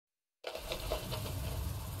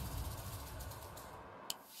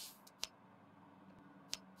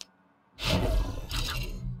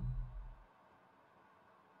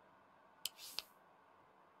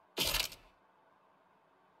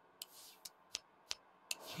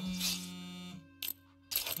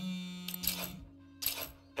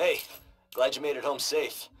Hey, glad you made it home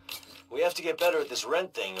safe. We have to get better at this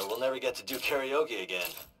rent thing or we'll never get to do karaoke again.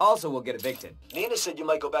 Also, we'll get evicted. Nina said you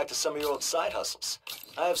might go back to some of your old side hustles.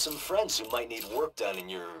 I have some friends who might need work done in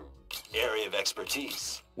your area of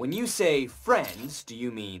expertise. When you say friends, do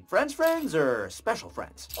you mean friends or special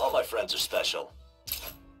friends? All my friends are special.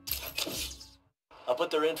 I'll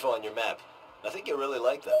put their info on your map. I think you'll really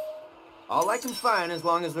like them. All I can find as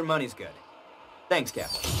long as their money's good. Thanks,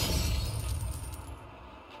 Captain.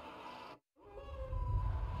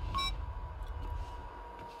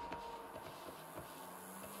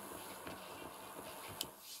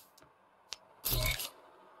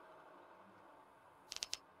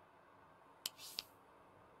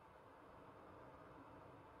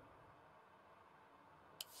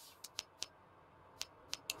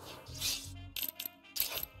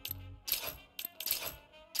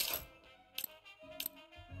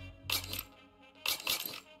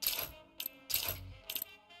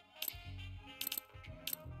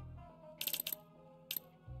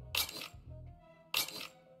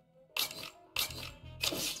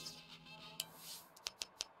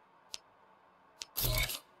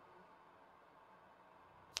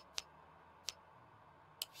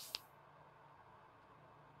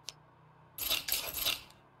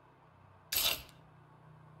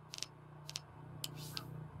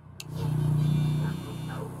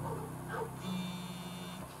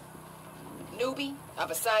 Newbie,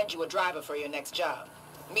 I've assigned you a driver for your next job.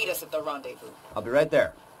 Meet us at the rendezvous. I'll be right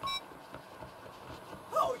there.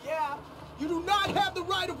 Oh, yeah? You do not have the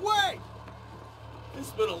right of way!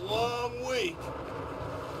 It's been a long week.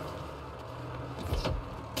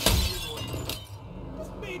 This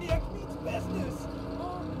maniac means business!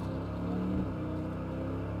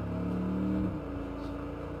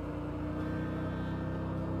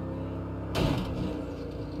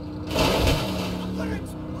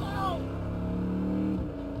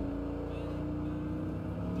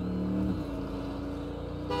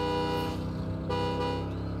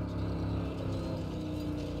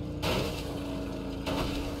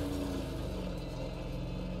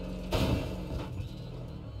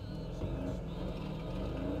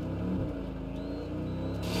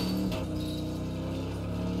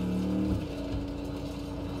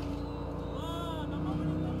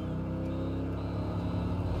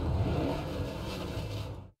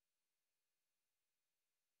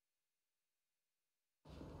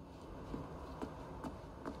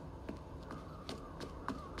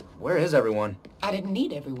 Where is everyone? I didn't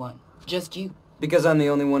need everyone. Just you. Because I'm the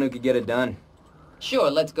only one who could get it done.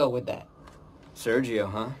 Sure, let's go with that. Sergio,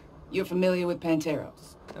 huh? You're familiar with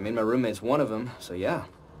Panteros? I mean, my roommate's one of them, so yeah.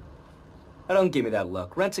 Don't give me that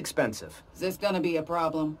look. Rent's expensive. Is this gonna be a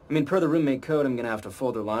problem? I mean, per the roommate code, I'm gonna have to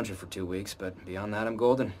fold their laundry for 2 weeks, but beyond that, I'm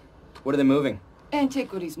golden. What are they moving?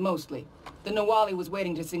 Antiquities, mostly. The Nawali was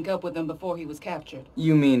waiting to sync up with them before he was captured.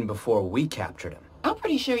 You mean before we captured him? I'm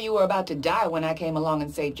pretty sure you were about to die when I came along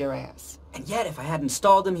and saved your ass. And yet, if I hadn't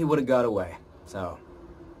stalled him, he would have got away. So,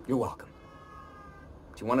 you're welcome.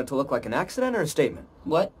 Do you want it to look like an accident or a statement?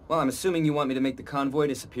 What? Well, I'm assuming you want me to make the convoy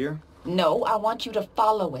disappear? No, I want you to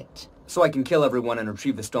follow it. So I can kill everyone and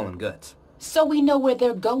retrieve the stolen goods? So we know where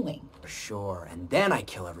they're going. Sure, and then I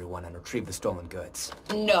kill everyone and retrieve the stolen goods.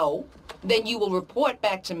 No. Then you will report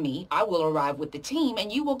back to me, I will arrive with the team,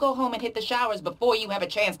 and you will go home and hit the showers before you have a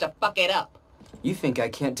chance to fuck it up. You think I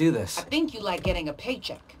can't do this? I think you like getting a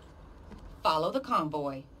paycheck. Follow the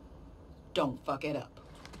convoy. Don't fuck it up.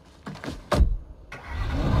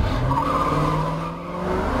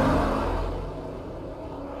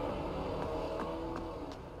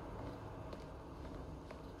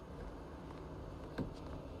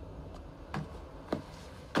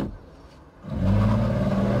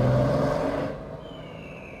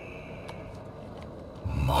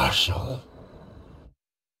 Marshall.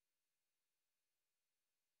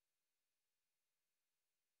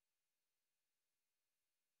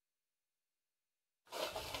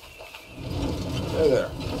 Hey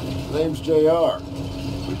there. Name's JR.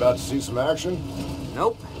 We about to see some action?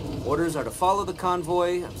 Nope. Orders are to follow the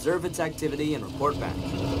convoy, observe its activity, and report back.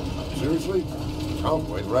 Seriously?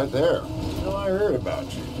 Convoy's right there. Well, I heard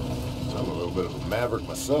about you. I'm a little bit of a maverick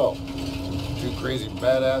myself. Two crazy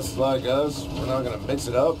badasses like us, we're not gonna mix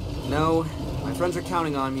it up? No. My friends are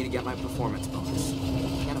counting on me to get my performance bonus.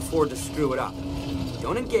 Can't afford to screw it up.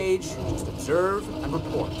 Don't engage, just observe and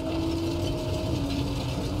report.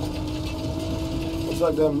 Looks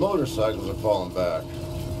like them motorcycles are falling back.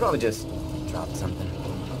 Probably just dropped something.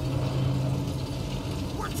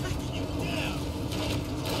 We're taking you down!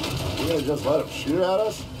 You gonna just let them shoot at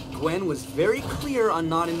us? Gwen was very clear on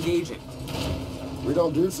not engaging. We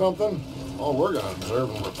don't do something, all we're gonna observe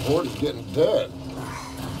and report is getting dead.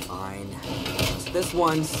 Fine. It's this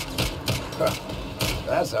one's.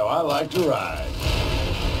 That's how I like to ride.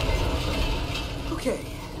 Okay,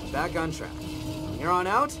 back on track. From here on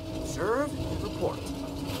out, observe and report.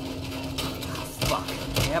 Ah, fuck.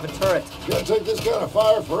 They have a turret. Can't take this kind of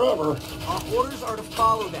fire forever. Our orders are to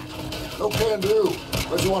follow that. No can do.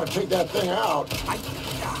 Unless you want to take that thing out. God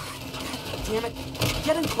damn it.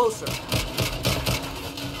 Get in closer.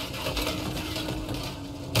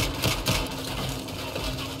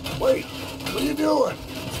 Wait, what are you doing?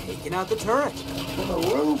 Taking out the turret. From the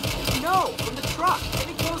roof? No, from the truck. Get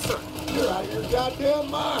in closer. You're out of your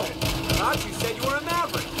goddamn mind. Thought you said you were a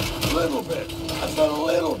maverick. A little bit. I said a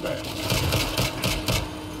little bit.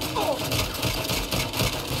 Oh.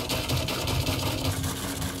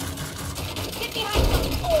 Get behind them!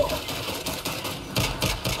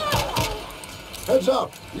 Heads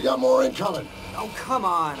up. You got more incoming. Oh, come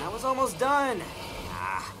on. I was almost done.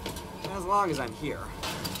 As long as I'm here.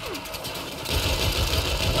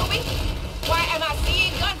 Ruby, why am I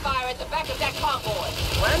seeing gunfire at the back of that convoy?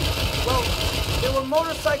 When? Well, there were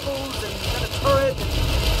motorcycles and then a turret,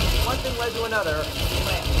 and one thing led to another.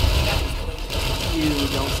 Well, that was clear. You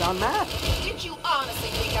don't sound mad. Did you honestly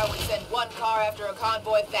think I would send one car after a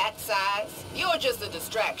convoy that size? You're just a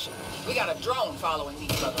distraction. We got a drone following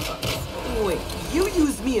these motherfuckers. Wait, you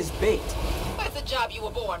used me as bait. That's the job you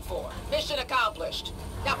were born for. Mission accomplished.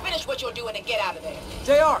 Now finish what you're doing and get out of there.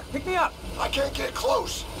 JR, pick me up. I can't get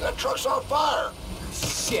close. That truck's on fire.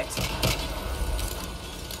 Shit.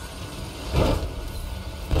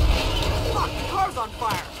 Fuck, the car's on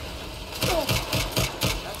fire.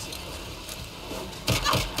 That's it.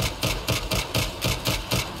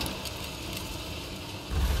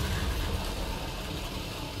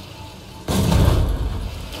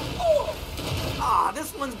 Ah,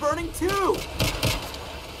 this one's burning too.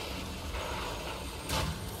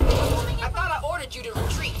 I thought I ordered you to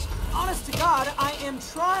retreat. Honest to God, I am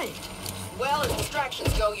trying. Well, as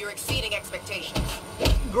distractions go, you're exceeding expectations.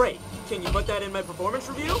 Great. Can you put that in my performance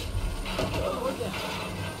review?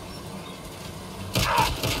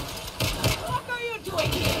 What are you doing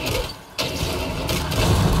here?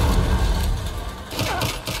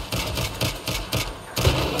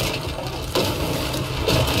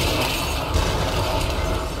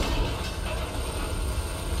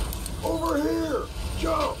 Over here.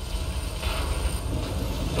 Jump.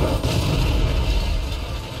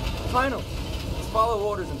 Finally. Let's follow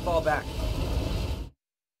orders and fall back.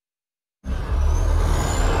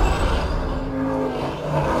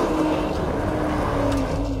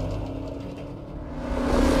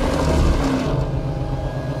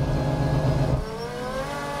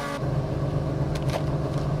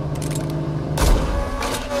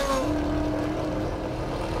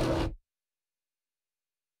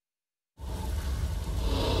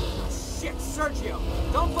 Shit, Sergio!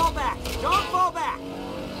 Don't fall back! Don't fall back!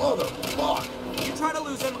 Motherfuck. You try to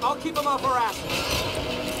lose him, I'll keep him off our asses.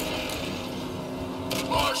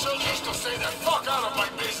 Marshal used to say the fuck out of my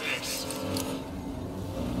business.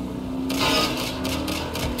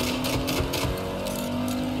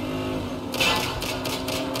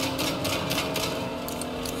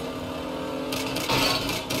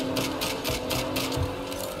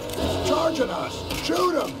 He's charging us.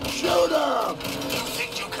 Shoot him. Shoot him. You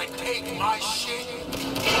think you can take my shit?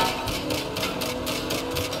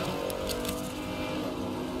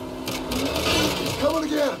 He's coming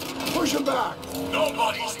again. Push him back.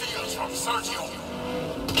 Nobody steals from Sergio.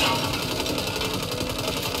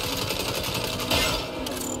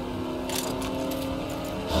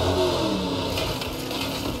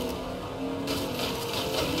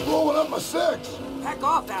 He's rolling up my six. Back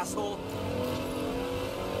off, asshole.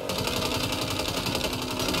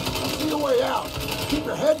 See your way out. Keep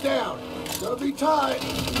your head down. It's gonna be tight.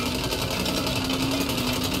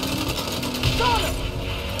 Got him!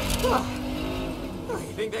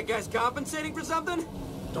 You think that guy's compensating for something?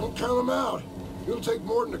 Don't count him out. It'll take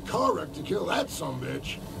more than a car wreck to kill that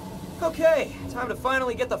sumbitch. Okay, time to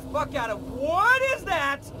finally get the fuck out of... What is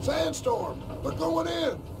that? Sandstorm. They're going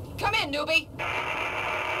in. Come in, newbie.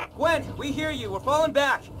 Gwen, we hear you. We're falling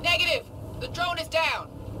back. Negative. The drone is down.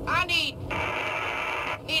 I need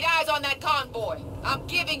eyes on that convoy. I'm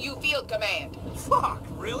giving you field command. Fuck,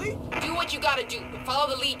 really? Do what you gotta do. Follow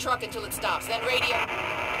the lead truck until it stops. Then radio.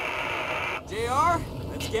 JR,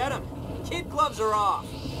 let's get him. Kid gloves are off.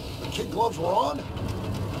 The kid gloves were on?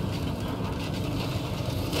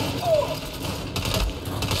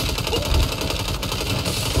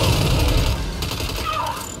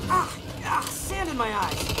 Sand in my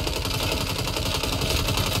eyes.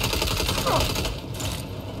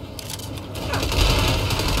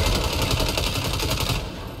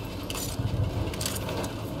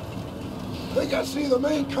 think I see the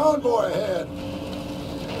main convoy ahead.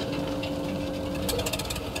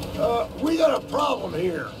 We got a problem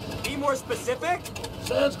here. Be more specific?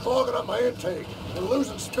 Sand's clogging up my intake. We're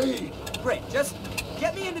losing speed. Great, just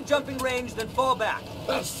get me into jumping range, then fall back.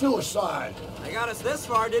 That's suicide. I got us this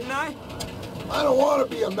far, didn't I? I don't want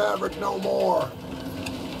to be a maverick no more.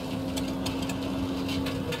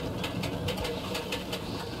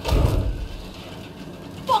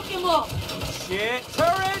 Fuck him up! Shit,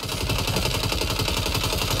 turrets!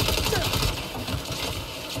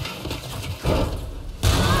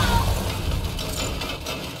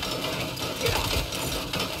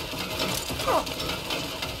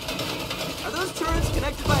 Are those turrets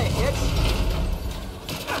connected by a hitch?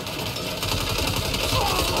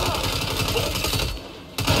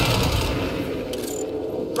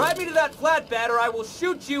 Drive me to that flatbed or I will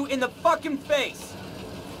shoot you in the fucking face!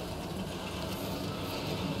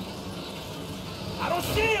 I don't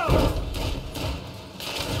see him!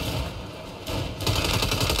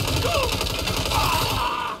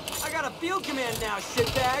 I got a field command now,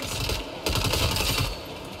 shitbags!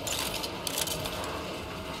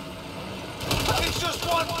 It's just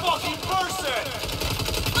one fucking person!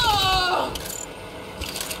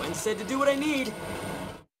 Gwen said to do what I need.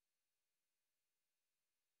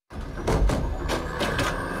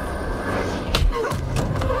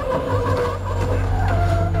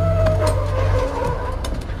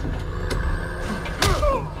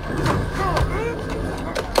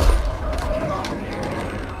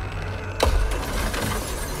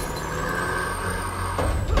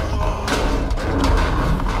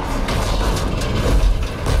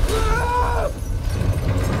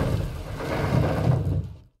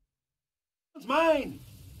 Mine!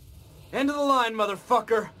 End of the line,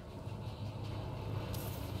 motherfucker.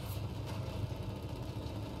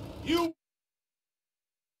 You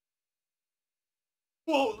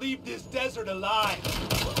won't leave this desert alive!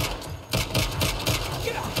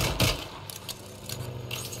 Get out!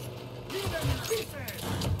 Leave them in pieces!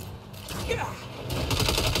 Get out!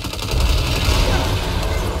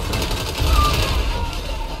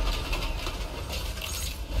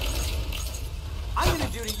 I'm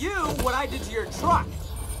gonna do to you what I did to your truck.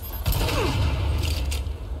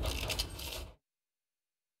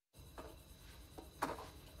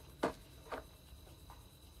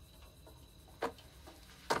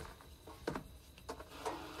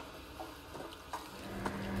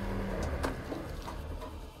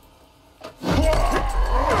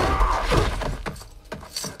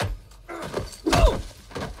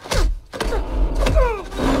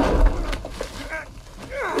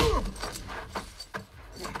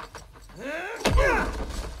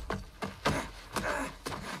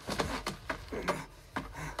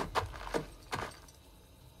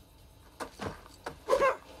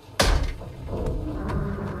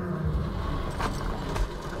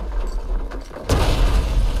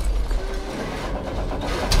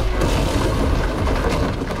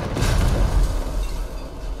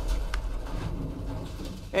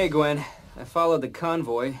 Hey, Gwen. I followed the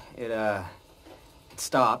convoy. It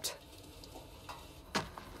stopped.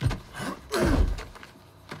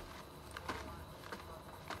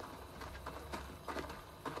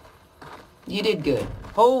 You did good.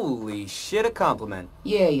 Holy shit, a compliment.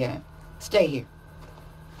 Yeah. Stay here.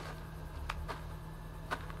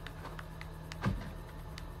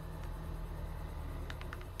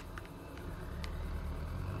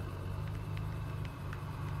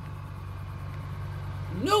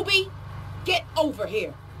 Newbie, get over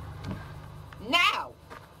here. Now!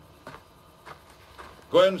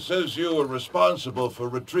 Gwen says you were responsible for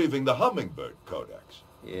retrieving the Hummingbird Codex.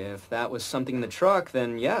 If that was something in the truck,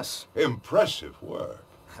 then yes. Impressive work.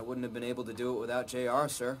 I wouldn't have been able to do it without JR,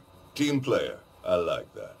 sir. Team player. I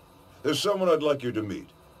like that. There's someone I'd like you to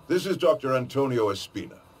meet. This is Dr. Antonio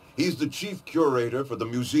Espina. He's the chief curator for the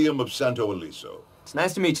Museum of Santo Eliso. It's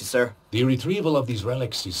nice to meet you, sir. The retrieval of these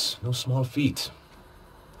relics is no small feat.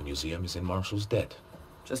 The museum is in Marshall's debt.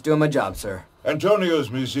 Just doing my job, sir. Antonio's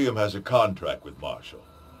museum has a contract with Marshall,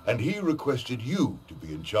 and he requested you to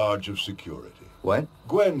be in charge of security. What?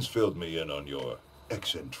 Gwen's filled me in on your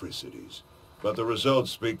eccentricities, but the results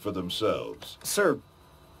speak for themselves. Sir,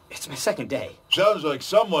 it's my second day. Sounds like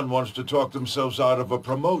someone wants to talk themselves out of a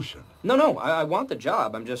promotion. No, I want the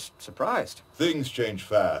job. I'm just surprised. Things change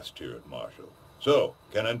fast here at Marshall. So,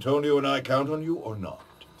 can Antonio and I count on you or not?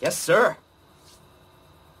 Yes, sir.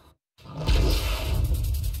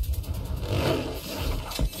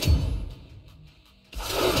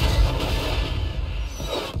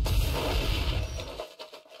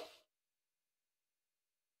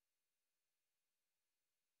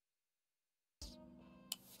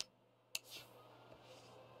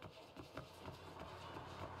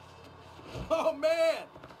 man!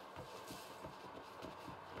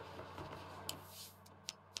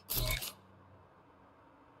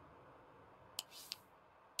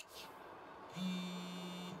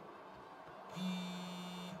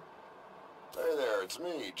 Hey there, it's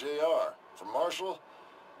me, JR. From Marshall.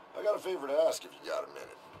 I got a favor to ask if you got a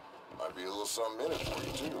minute. Might be a little something in it for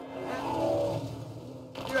you, too.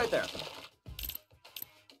 Be right there.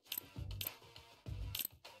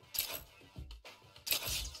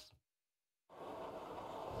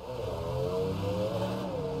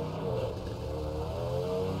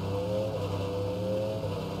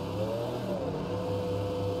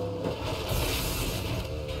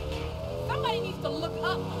 Somebody needs to look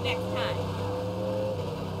up next time.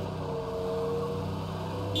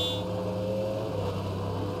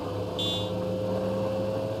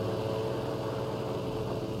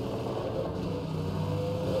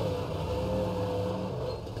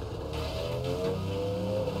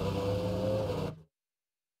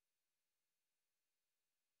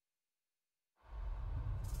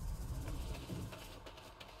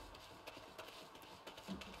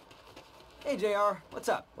 Hey, JR, what's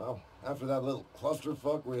up? Well, after that little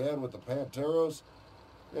clusterfuck we had with the Panteros,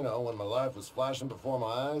 you know, when my life was flashing before my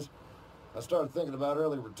eyes, I started thinking about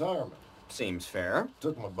early retirement. Seems fair.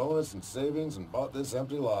 Took my bonus and savings and bought this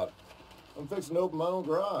empty lot. I'm fixing to open my own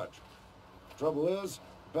garage. Trouble is,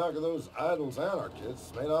 a pack of those idols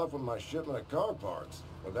anarchists made off with my shipment of car parts.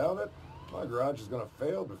 Without it, my garage is gonna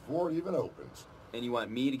fail before it even opens. And you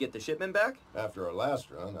want me to get the shipment back? After our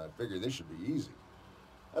last run, I figured this should be easy.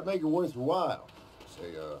 That'd make it worth your while.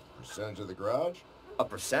 Say a percentage of the garage? A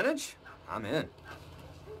percentage? I'm in.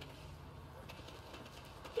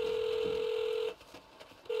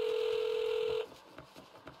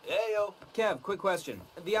 Hey, yo. Kev, quick question.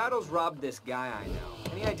 The idols robbed this guy I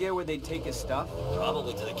know. Any idea where they'd take his stuff?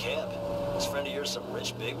 Probably to the camp. This friend of yours some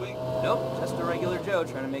rich bigwig? Nope, just a regular Joe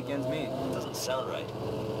trying to make ends meet. Doesn't sound right.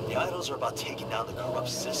 The idols are about taking down the corrupt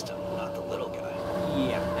system, not the little guy.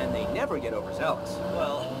 Yeah, and they never get overzealous.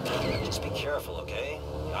 Well, just be careful, okay?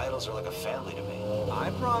 The idols are like a family to me.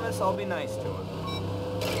 I promise I'll be nice to him.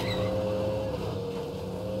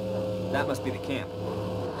 That must be the camp.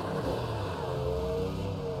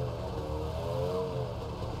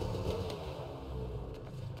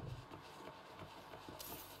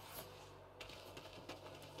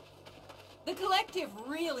 The collective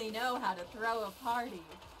really know how to throw a party.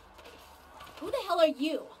 Who the hell are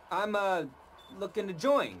you? I'm, looking to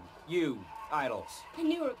join you, idols. A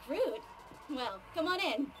new recruit? Well, come on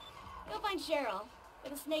in. Go find Cheryl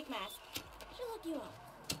with a snake mask. She'll look you up.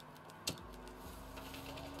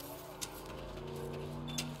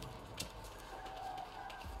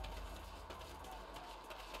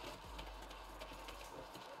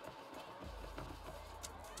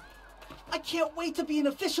 I can't wait to be an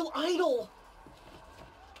official idol!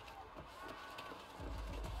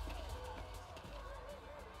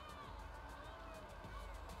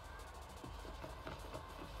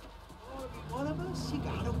 One of us, you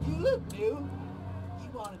got him good, dude. You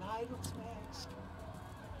want an idol's mask?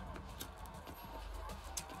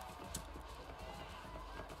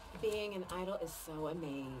 Being an idol is so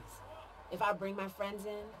amazing. If I bring my friends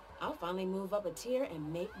in, I'll finally move up a tier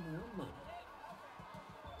and make more money.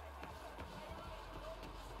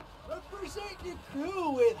 Represent your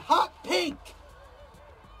crew with hot pink!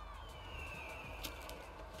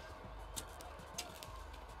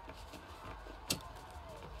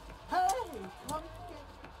 Hey, come get...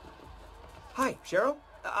 Hi, Cheryl.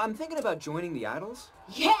 I'm thinking about joining the idols.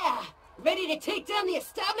 Yeah! Ready to take down the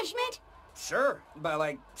establishment? Sure, by,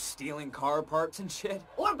 like, stealing car parts and shit.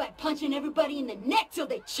 Or by punching everybody in the neck till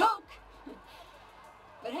they choke?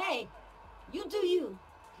 But hey, you do you.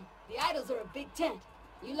 The idols are a big tent.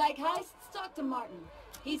 You like heists? Talk to Martin.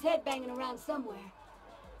 He's headbanging around somewhere.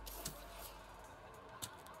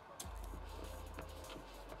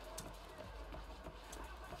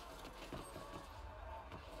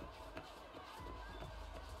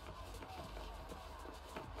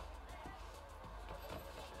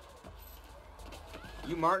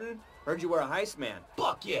 You Martin? Heard you were a heist man.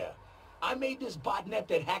 Fuck yeah! I made this botnet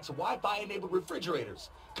that hacks Wi-Fi-enabled refrigerators.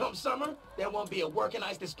 Come summer, there won't be a working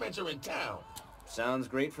ice dispenser in town. Sounds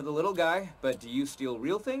great for the little guy, but do you steal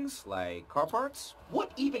real things, like car parts?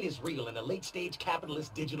 What even is real in a late-stage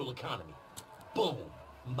capitalist digital economy? Boom.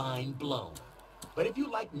 Mind blown. But if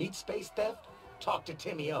you like meat space theft, talk to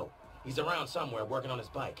Timmy O. He's around somewhere working on his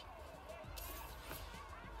bike.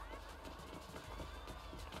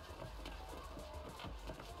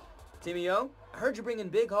 Timmy O, I heard you bring in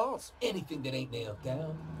big hauls. Anything that ain't nailed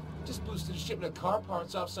down. Just boosted a shipment of car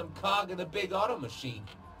parts off some cog in the big auto machine.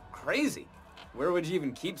 Crazy. Where would you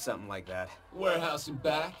even keep something like that? Warehouse and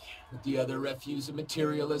back, with the other refuse of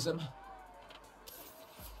materialism.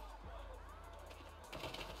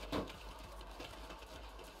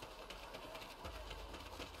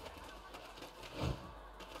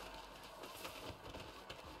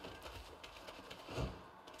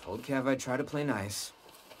 Told Kev I'd try to play nice.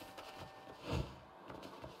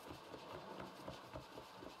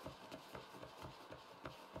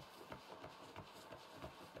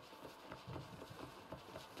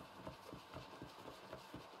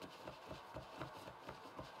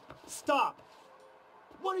 Stop!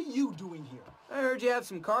 What are you doing here? I heard you have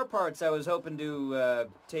some car parts I was hoping to,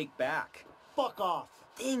 take back. Fuck off.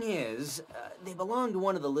 Thing is, they belong to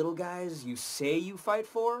one of the little guys you say you fight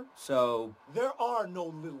for, so... There are no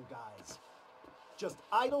little guys. Just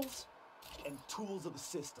idols and tools of the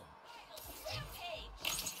system.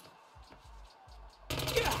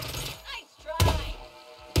 Nice try!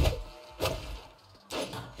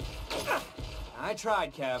 I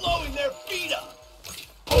tried, Kev. Blowing their feet up!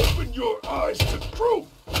 Open your eyes to truth!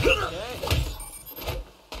 Okay.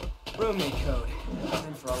 Roommate code.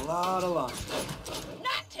 Time for a lot of laundry.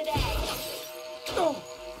 Not today! Oh.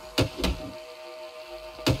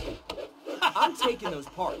 I'm taking those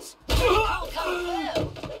parts. I'll come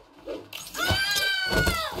through!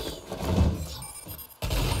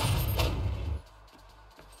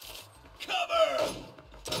 Cover!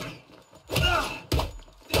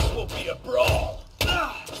 This will be a brawl!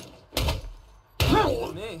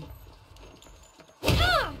 Me.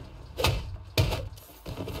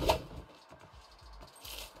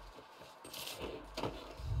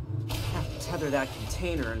 Have to tether that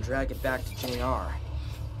container and drag it back to JR.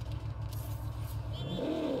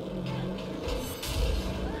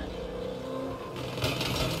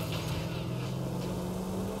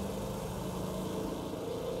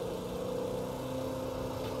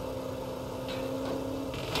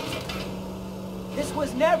 This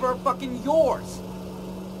was never fucking yours!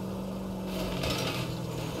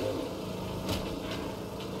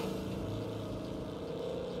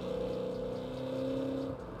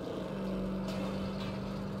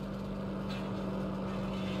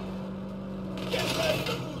 Get ready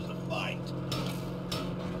to lose a fight!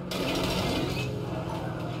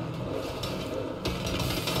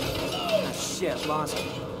 Ah, shit, lost it.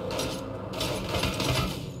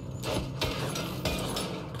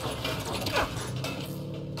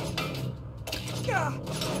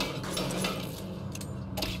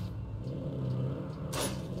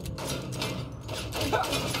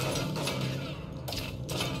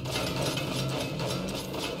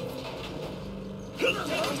 Kill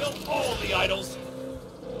all the idols!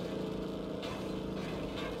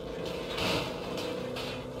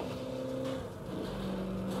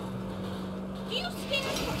 Do you stand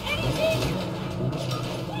for anything? What's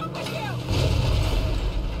wrong with you?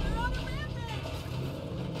 You're on a rampage!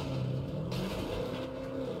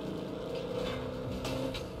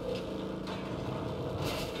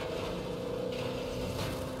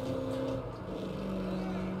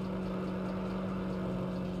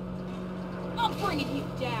 I'm bringing you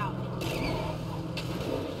down!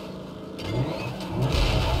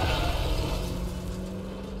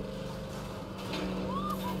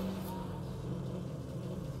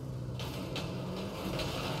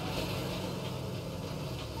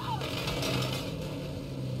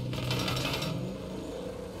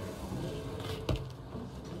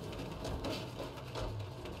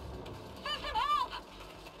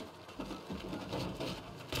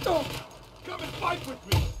 Come and fight with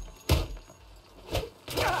me!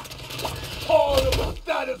 Part of the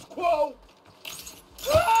status quo!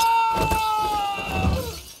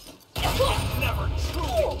 Never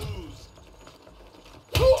truly lose!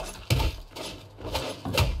 Go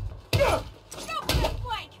for that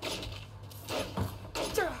flank!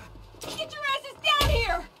 Get your asses down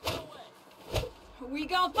here! We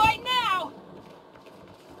gonna fight now!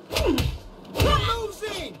 We're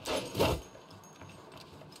losing!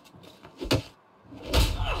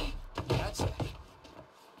 That's it.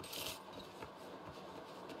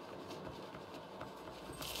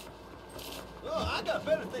 Oh, I got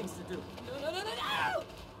better things to do. No!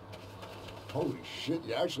 Holy shit,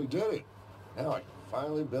 you actually did it. Now I can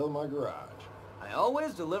finally build my garage. I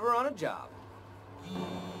always deliver on a job.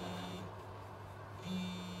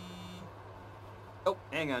 Oh,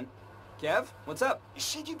 hang on. Kev, what's up? You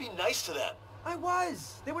said you'd be nice to them. I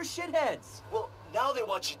was. They were shitheads. Well, now they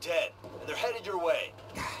want you dead, and they're headed your way.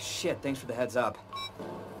 Shit, thanks for the heads up.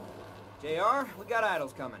 JR, we got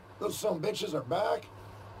idols coming. Those some bitches are back.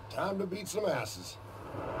 Time to beat some asses.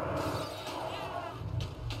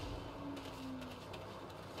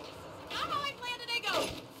 How high planted they go?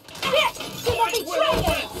 Shit!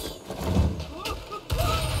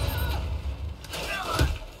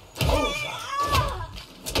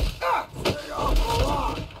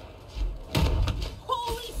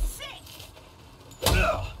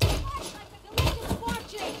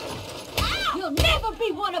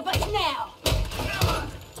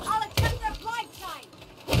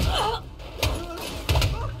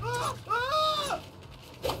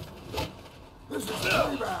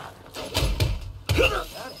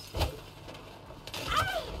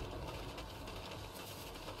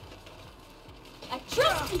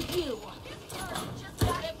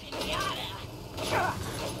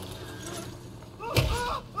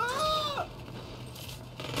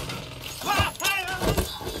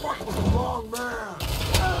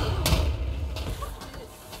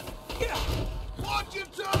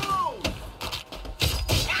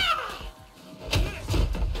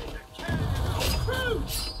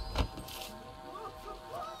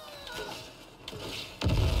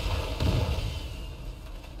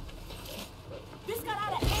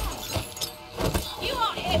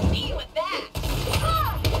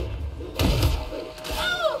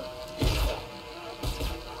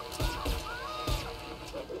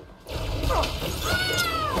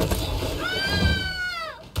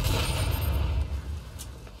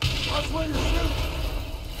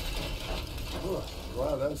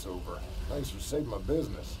 Glad that's over. Thanks for saving my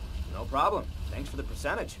business. No problem. Thanks for the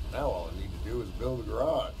percentage. Now all I need to do is build a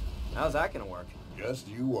garage. How's that gonna work? Just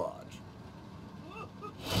you watch.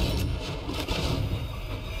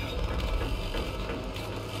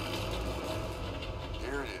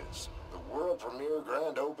 Here it is. The world premiere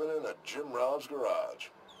grand opening at Jim Rob's Garage.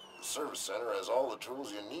 The service center has all the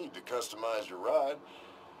tools you need to customize your ride.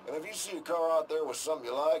 And if you see a car out there with something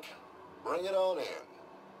you like, bring it on in.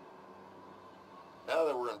 Now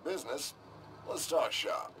that we're in business, let's talk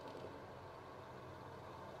shop.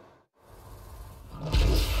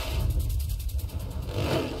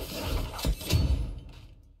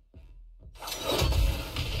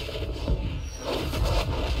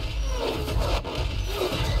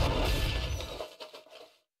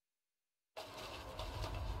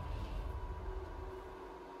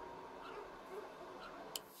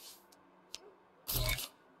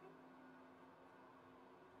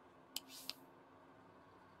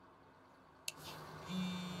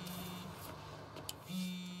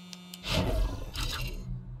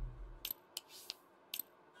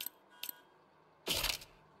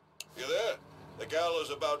 Gallo's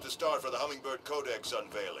about to start for the Hummingbird Codex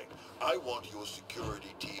unveiling. I want your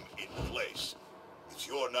security team in place. It's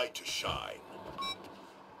your night to shine.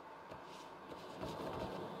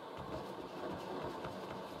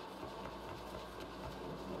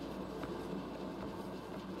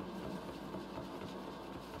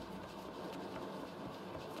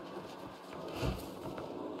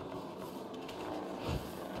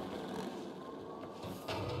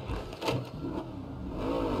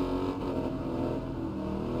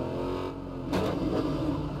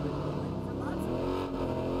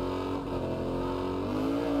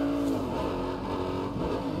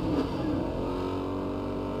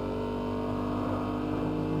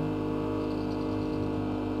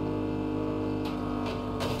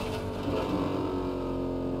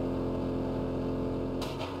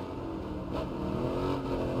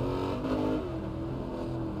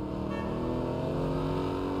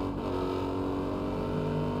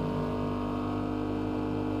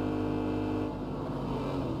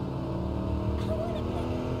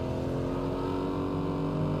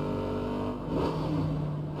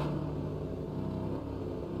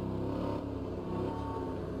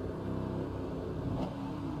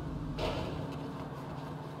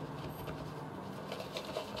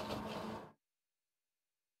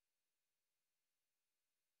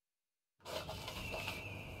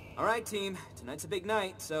 All right, team. Tonight's a big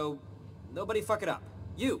night, so nobody fuck it up.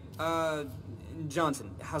 You,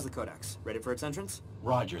 Johnson, how's the Codex? Ready for its entrance?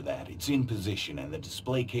 Roger that. It's in position, and the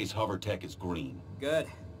display case hover tech is green. Good.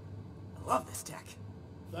 I love this tech.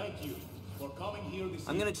 Thank you for coming here this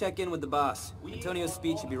I'm gonna check in with the boss. Antonio's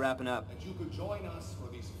speech should be wrapping up. That you could join us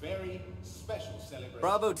for this very special celebration.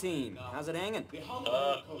 Bravo, team. How's it hanging? The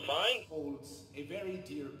Hummingbird Codex holds a very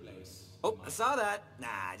dear place. Oh, I saw that.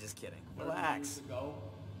 Nah, just kidding. Relax. 30 years ago,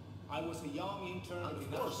 I was a young intern at the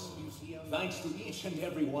National Museum. Thanks to each and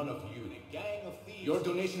every one of you, your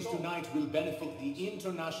donations tonight will benefit the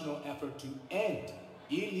international effort to end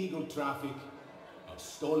illegal traffic of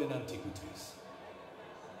stolen antiquities.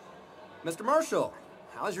 Mr. Marshall,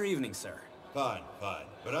 how's your evening, sir? Fine, fine.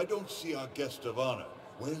 But I don't see our guest of honor.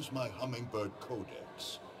 Where's my Hummingbird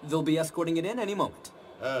Codex? They'll be escorting it in any moment.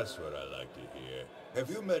 That's what I like to hear. Have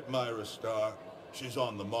you met Myra Starr? She's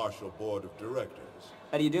on the Marshall Board of Directors.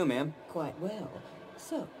 How do you do, ma'am? Quite well.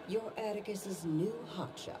 So, you're Atticus's new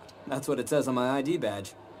hotshot. That's what it says on my ID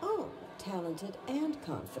badge. Oh, talented and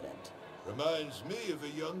confident. Reminds me of a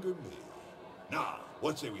younger me. Nah,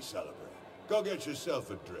 what say we celebrate? Go get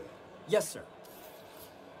yourself a drink. Yes, sir.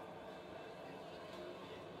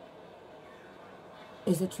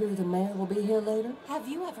 Is it true the mayor will be here later? Have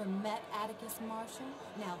you ever met Atticus Marshall?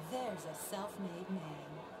 Now there's a self-made man.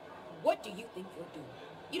 What do you think you're doing?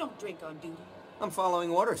 You don't drink on duty. I'm following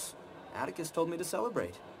orders. Atticus told me to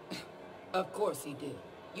celebrate. Of course he did.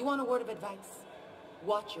 You want a word of advice?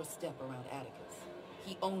 Watch your step around Atticus.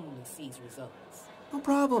 He only sees results. No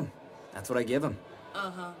problem. That's what I give him.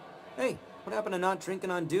 Uh-huh. Hey, what happened to not drinking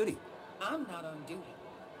on duty? I'm not on duty.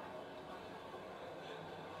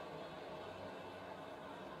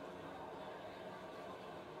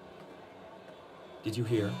 Did you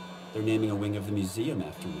hear? They're naming a wing of the museum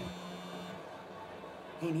after me.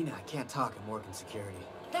 Hey, Nina, I can't talk. I'm working security.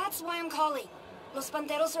 That's why I'm calling. Los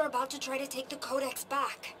Panteros are about to try to take the Codex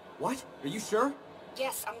back. What? Are you sure?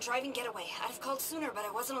 Yes, I'm driving getaway. I'd have called sooner, but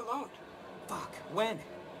I wasn't alone. Fuck. When?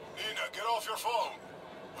 Nina, get off your phone.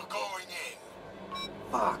 We're going in.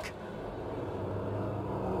 Fuck.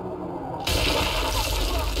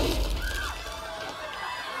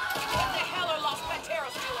 What the hell are Los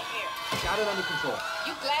Panteros doing here? Got it under control.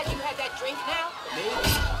 You glad you had that drink now? Maybe.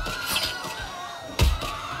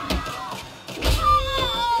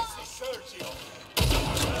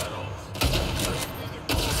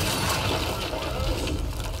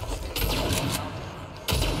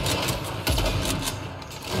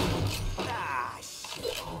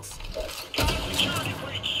 Security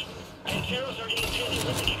breach. Panteros are independent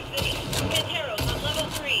listening exhibit. Panteros on level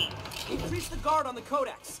 3. Increase the guard on the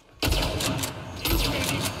codex. You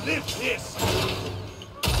can't even lift this.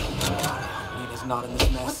 Need is not in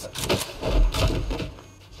this mess.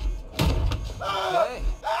 Okay.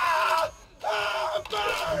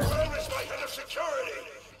 Where is my head of security?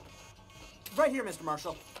 Right here, Mr.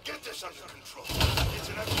 Marshall. Get this under control. It's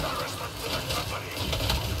an embarrassment to the company.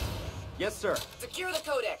 Yes, sir. Secure the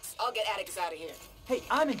codex. I'll get Atticus out of here. Hey,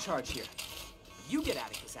 I'm in charge here. You get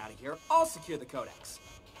Atticus out of here, I'll secure the codex.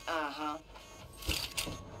 Uh-huh.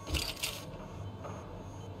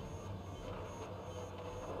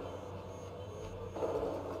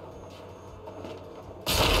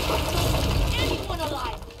 Anyone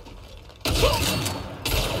alive?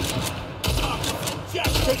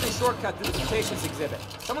 Taking a shortcut through the Cretaceous exhibit.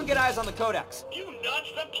 Someone get eyes on the codex. You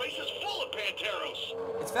nuts? That place is full of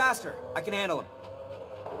Panteros. It's faster. I can handle him.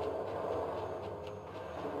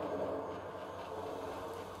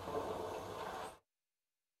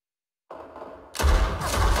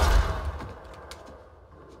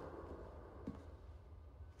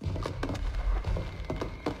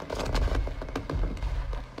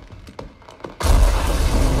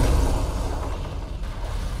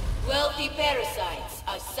 Wealthy parasites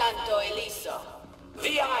of Santo Eliso.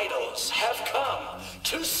 The idols have come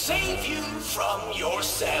to save you from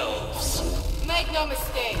yourselves. Make no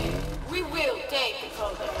mistake, we will take the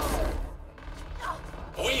codex.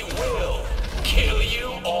 We will kill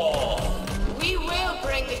you all. We will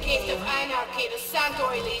bring the gift of anarchy to Santo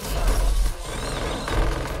Eliso.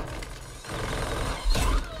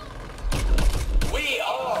 We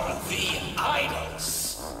are the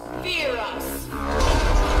idols. Fear us.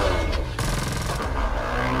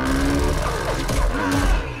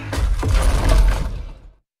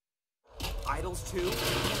 Idols 2.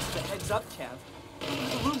 The heads up, Kev.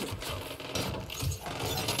 The room with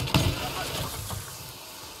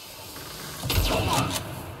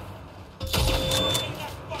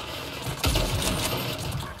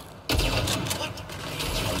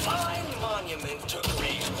Fine monument to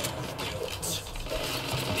grief built.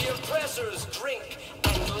 The oppressors drink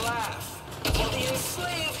and laugh, while the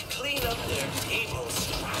enslaved clean up their table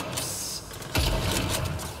scraps.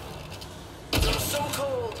 Your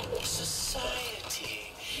so-called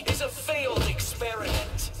society is a failed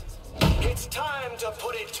experiment. It's time to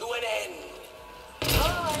put it to an end.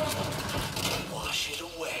 Time to wash it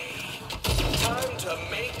away. Time to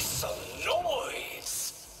make some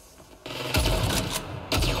noise.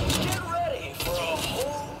 Get ready for a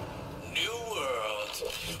whole new world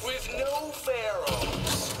with no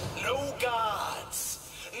pharaohs, no gods,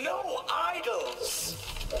 no idols,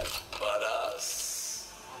 but us.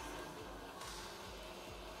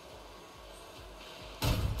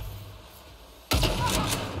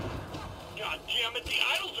 God damn it, the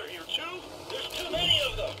idols are here too. There's too many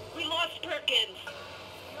of them. We lost Perkins.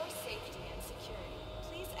 Your safety and security.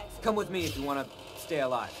 Please exit. Come with me if you want to stay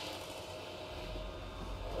alive.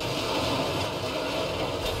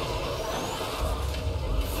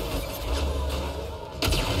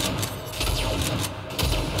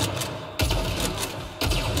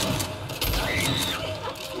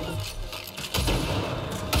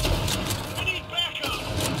 We need backup.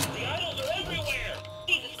 The idols are everywhere.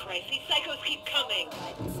 Jesus Christ, these psychos keep coming.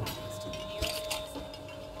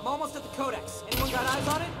 I'm almost at the codex. Anyone got eyes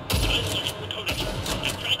on it? I'm searching the codex. I'm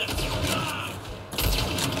trying to...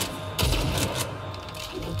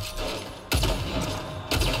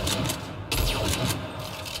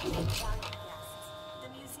 The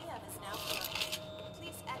museum is now closed.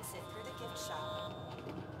 Please exit through the gift shop.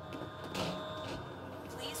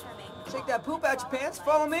 Please remain calm. Shake that poop out your pants.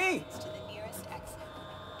 Follow me. To the nearest exit.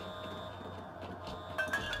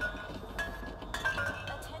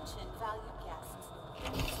 Attention, valued guests. The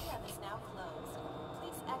museum is now closed.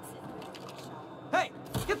 Please exit through the gift shop. Hey,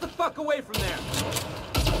 get the fuck away from there.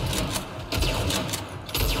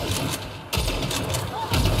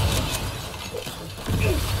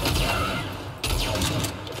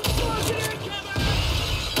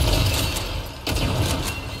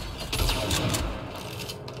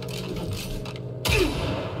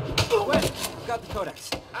 Wait, I've got the codex.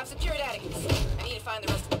 I've secured Atticus. I need to find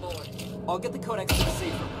the rest of the board. I'll get the codex to the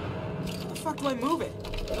safe room. How the fuck do I move it?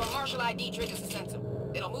 Your martial ID triggers the sensor.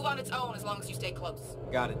 It'll move on its own as long as you stay close.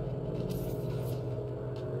 Got it.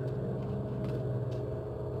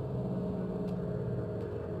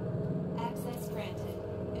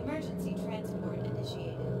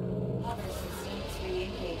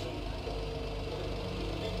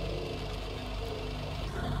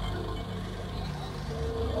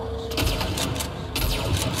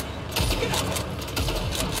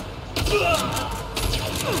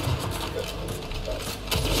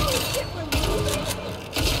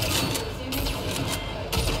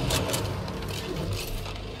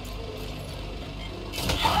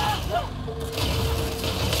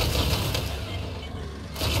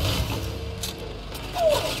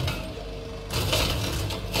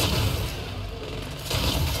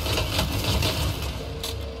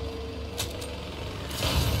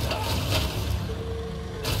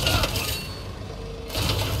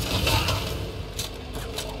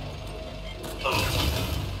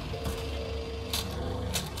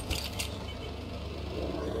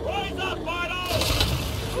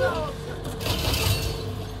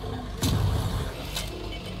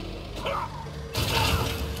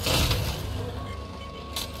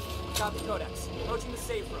 Codex. Approaching the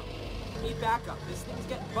safe room. Need backup. This thing's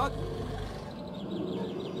getting buggy.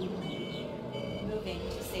 Moving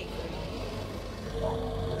to safe room.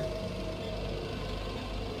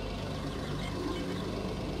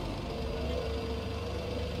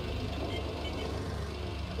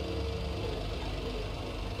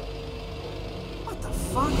 What the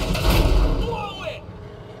fuck? Blow it!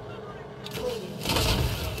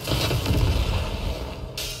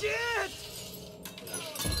 Shit!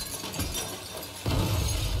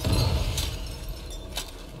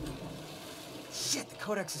 Shit, the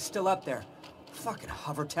Codex is still up there. Fucking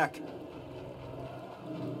hover tech.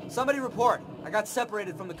 Somebody report. I got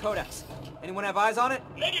separated from the Codex. Anyone have eyes on it?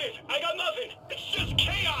 Negative! I got nothing! It's just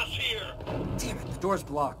chaos here! Damn it, the door's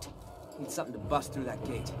blocked. Need something to bust through that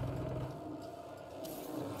gate.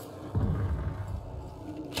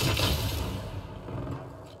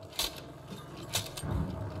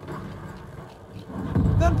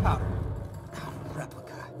 Gunpowder! Oh,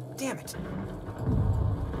 replica. Damn it.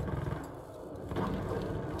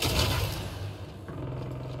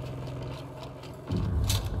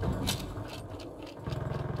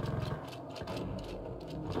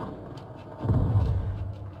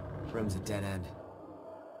 Room's a dead end.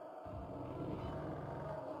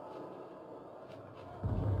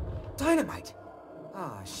 Dynamite!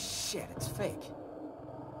 Ah, shit, it's fake.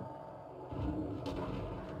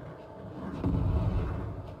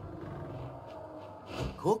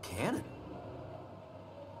 Cool cannon.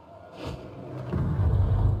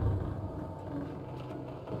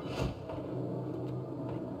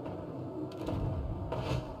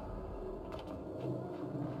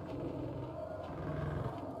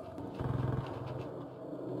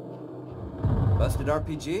 Busted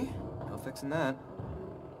RPG? No fixing that.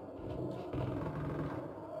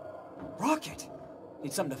 Rocket!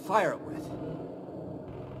 Need something to fire it with.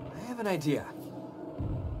 I have an idea.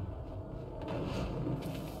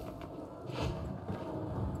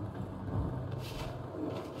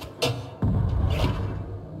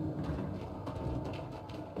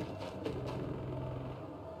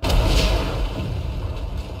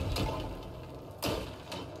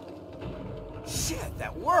 Shit,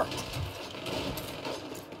 that worked!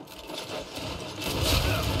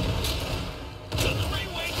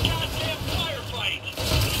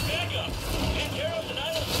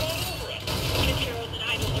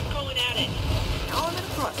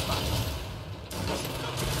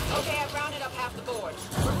 Okay, I've rounded up half the board.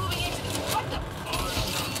 We're moving into this. What the?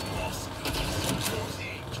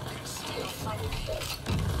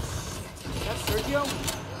 Is that Sergio?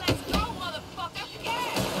 Let's go, motherfucker! Yeah!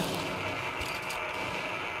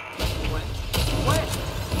 When? When?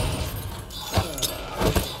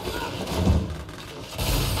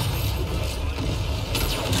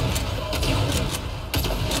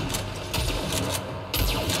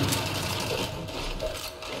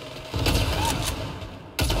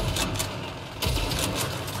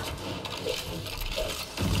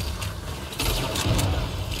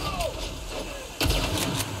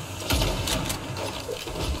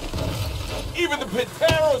 Even the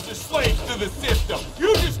Panteros are slaves to the system.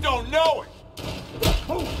 You just don't know it.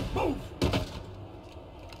 Move, move.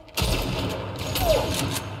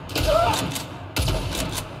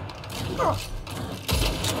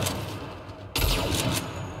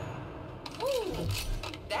 Ooh,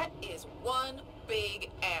 that is one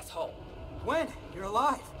big asshole. When? You're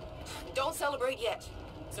alive. Don't celebrate yet.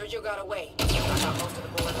 Sergio got away. I got most of the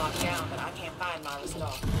board locked down, but I can't find my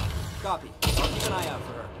Star. Copy. I'll keep an eye out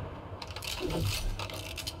for her.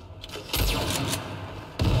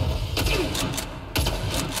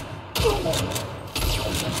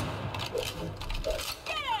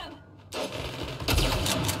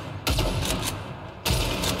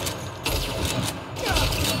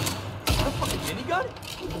 Minigun?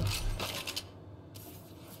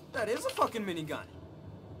 That is a fucking minigun.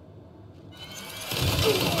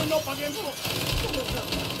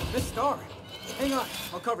 Miss Star, hang on.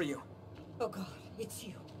 I'll cover you. Oh God, it's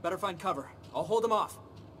you. Better find cover. I'll hold them off.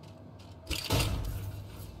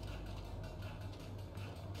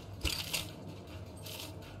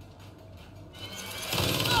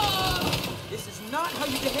 This is not how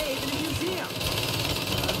you behave in a museum.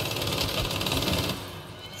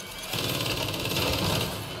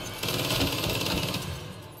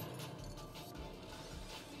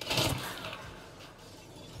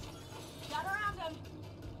 Got around him.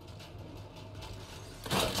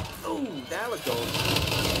 Ooh, that would go.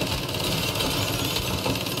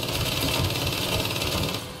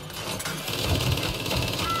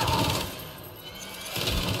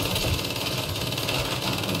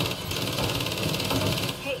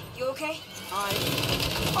 Hey, you okay? I'm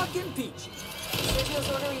fucking peachy.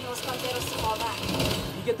 Sergio's ordering Los Panteros to fall back.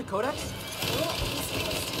 You get the codex? Yeah, he's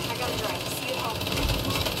fixed. I gotta drive. See you at home.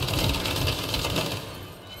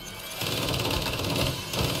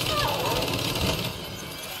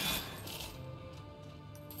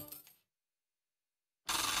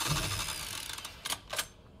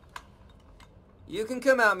 You can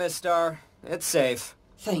come out, Miss Star. It's safe.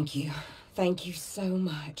 Thank you. Thank you so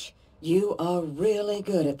much. You are really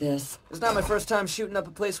good at this. It's not my first time shooting up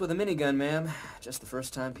a place with a minigun, ma'am. Just the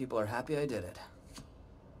first time people are happy I did it.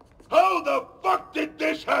 How the fuck did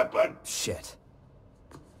this happen? Shit.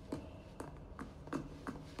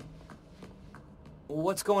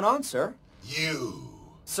 What's going on, sir? You.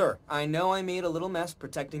 Sir, I know I made a little mess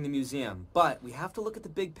protecting the museum, but we have to look at the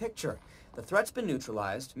big picture. The threat's been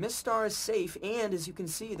neutralized, Miss Star is safe, and as you can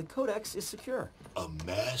see, the codex is secure. A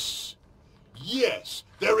mess? Yes,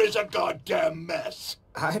 there is a goddamn mess.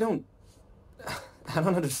 I don't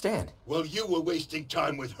understand. Well, you were wasting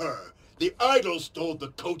time with her. The idol stole the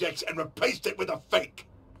codex and replaced it with a fake.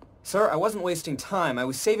 Sir, I wasn't wasting time. I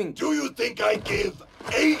was saving... Do you think I give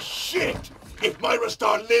a shit if Myra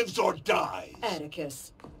Star lives or dies?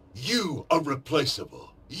 Atticus. You are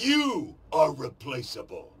replaceable. You are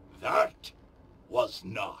replaceable. That was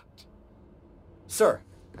not. Sir,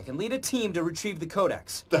 I can lead a team to retrieve the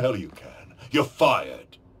codex. The hell you can. You're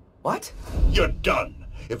fired. What? You're done.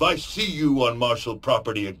 If I see you on Marshall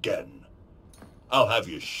property again, I'll have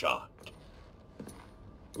you shot.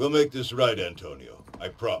 We'll make this right, Antonio. I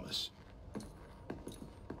promise.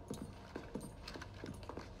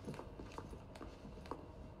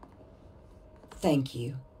 Thank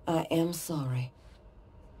you. I am sorry.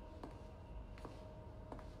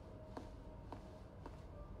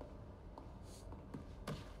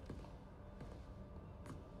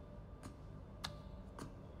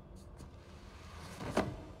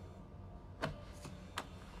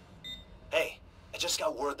 Hey, I just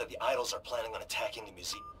got word that the idols are planning on attacking the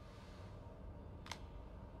museum.